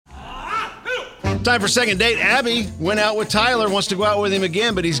Time for second date. Abby went out with Tyler, wants to go out with him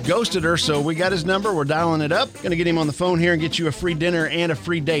again, but he's ghosted her, so we got his number. We're dialing it up. Going to get him on the phone here and get you a free dinner and a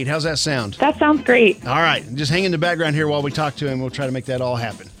free date. How's that sound? That sounds great. All right. Just hang in the background here while we talk to him. We'll try to make that all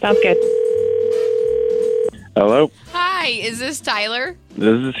happen. Sounds good. Hello? Hi, is this Tyler?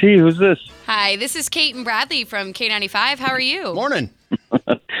 This is he. Who's this? Hi, this is Cait and Bradley from K95. How are you? Morning.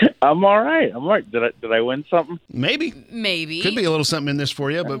 I'm all right. Did I win something? Maybe. Maybe. Could be a little something in this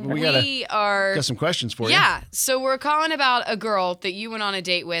for you, but we got some questions for you. Yeah, so we're calling about a girl that you went on a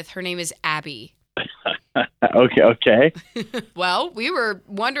date with. Her name is Abby. Okay. Well, we were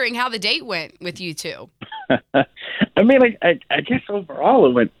wondering how the date went with you two. I mean, I guess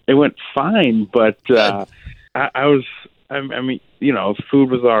overall it went fine, but I mean, you know,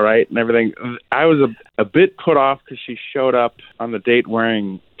 food was all right and everything. I was a bit put off because she showed up on the date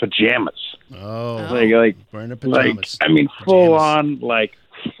wearing pajamas. Oh. Like wearing the pajamas. I mean, full on, like,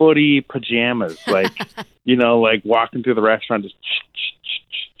 footy pajamas. Like, you know, like walking through the restaurant, just,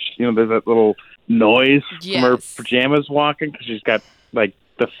 you know, there's that little noise from her pajamas walking because she's got, like,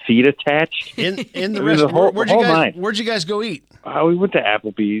 the feet attached. In the restaurant. Where'd you guys go eat? We went to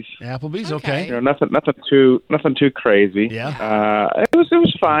Applebee's. Applebee's, okay. You know, nothing too crazy. Yeah. It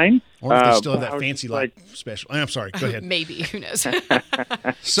was fine. Or if they still have that fancy like special. I'm sorry. Go ahead. Maybe, who knows?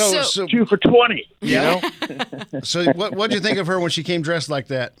 So 2 for $20. Yeah. You know? So what'd you think of her when she came dressed like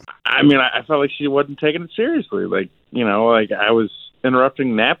that? I mean, I felt like she wasn't taking it seriously. Like, you know, like I was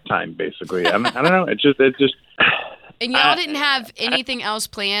interrupting nap time basically. I don't know. It just. And y'all didn't have anything else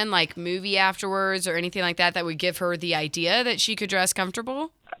planned, like movie afterwards or anything like that would give her the idea that she could dress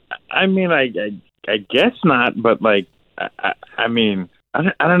comfortable? I mean, I guess not, but like, I mean, I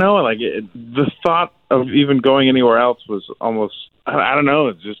don't know. Like the thought of even going anywhere else was almost, I don't know.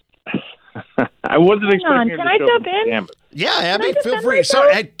 It's just, I wasn't expecting her to Can I jump in? Pajamas. Yeah, Abby, feel free.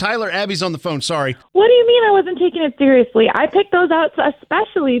 Sorry, hey, Tyler, Abby's on the phone. Sorry. What do you mean I wasn't taking it seriously? I picked those out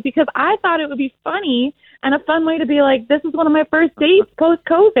especially because I thought it would be funny and a fun way to be like, this is one of my first dates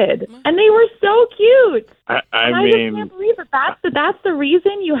post-COVID. And they were so cute. I mean, just can't believe it. That's the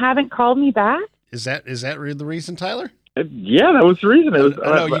reason you haven't called me back? Is that the reason, Tyler? Yeah, that was the reason.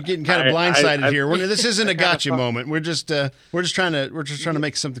 You're getting kind of blindsided here. This isn't a gotcha moment. We're just trying to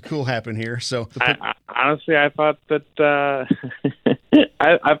make something cool happen here. So honestly, I thought that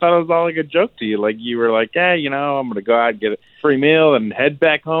I thought it was all like a joke to you. Like you were like, yeah, you know, I'm gonna go out and get a free meal and head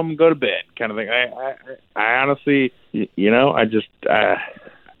back home and go to bed, kind of thing. I honestly, you know, I just.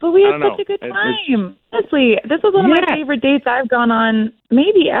 But we had such a good time. Honestly, this was one of my favorite dates I've gone on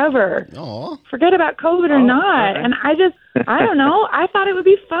maybe ever. Aww. Forget about COVID or not. Okay. And I don't know. I thought it would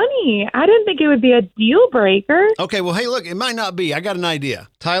be funny. I didn't think it would be a deal breaker. Okay, well, hey, look, it might not be. I got an idea.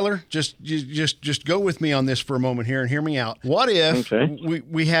 Tyler, just go with me on this for a moment here and hear me out. What if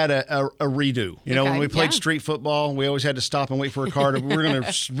we had a redo? You know, when we played street football, we always had to stop and wait for a car. We're going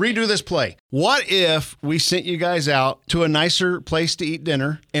to redo this play. What if we sent you guys out to a nicer place to eat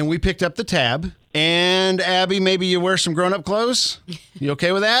dinner and we picked up the tab? And Abby, maybe you wear some grown-up clothes? You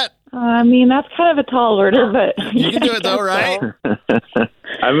okay with that? I mean, that's kind of a tall order, but... You can do it, though, right?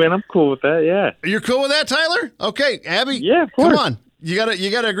 I mean, I'm cool with that, yeah. You're cool with that, Tyler? Okay, Abby? Yeah, of course. Come on. You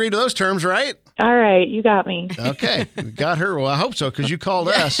gotta agree to those terms, right? All right, you got me. Okay, we got her. Well, I hope so, because you called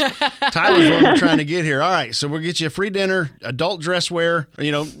us. Tyler's what we're trying to get here. All right, so we'll get you a free dinner, adult dress wear,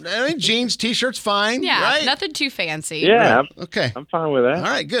 you know, I mean, jeans, T-shirts, fine, right? Nothing too fancy. Yeah, right. Okay. I'm fine with that. All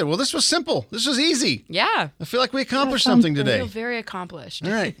right, good. Well, this was simple. This was easy. Yeah. I feel like we accomplished something today. I feel very accomplished.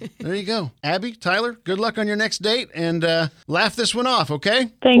 All right, there you go. Abby, Tyler, good luck on your next date, and laugh this one off,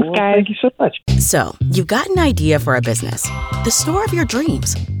 okay? Thanks, guys. Thank you so much. So, you've got an idea for a business. The store of your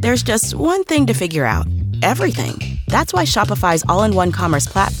dreams. There's just one thing to figure out. Everything. That's why Shopify's all-in-one commerce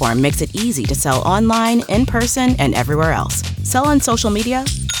platform makes it easy to sell online, in person, and everywhere else. Sell on social media,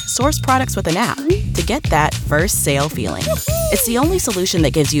 source products with an app to get that first sale feeling. It's the only solution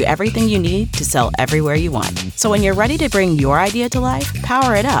that gives you everything you need to sell everywhere you want. So when you're ready to bring your idea to life,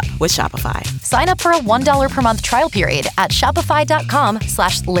 power it up with Shopify. Sign up for a $1 per month trial period at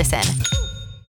shopify.com/listen.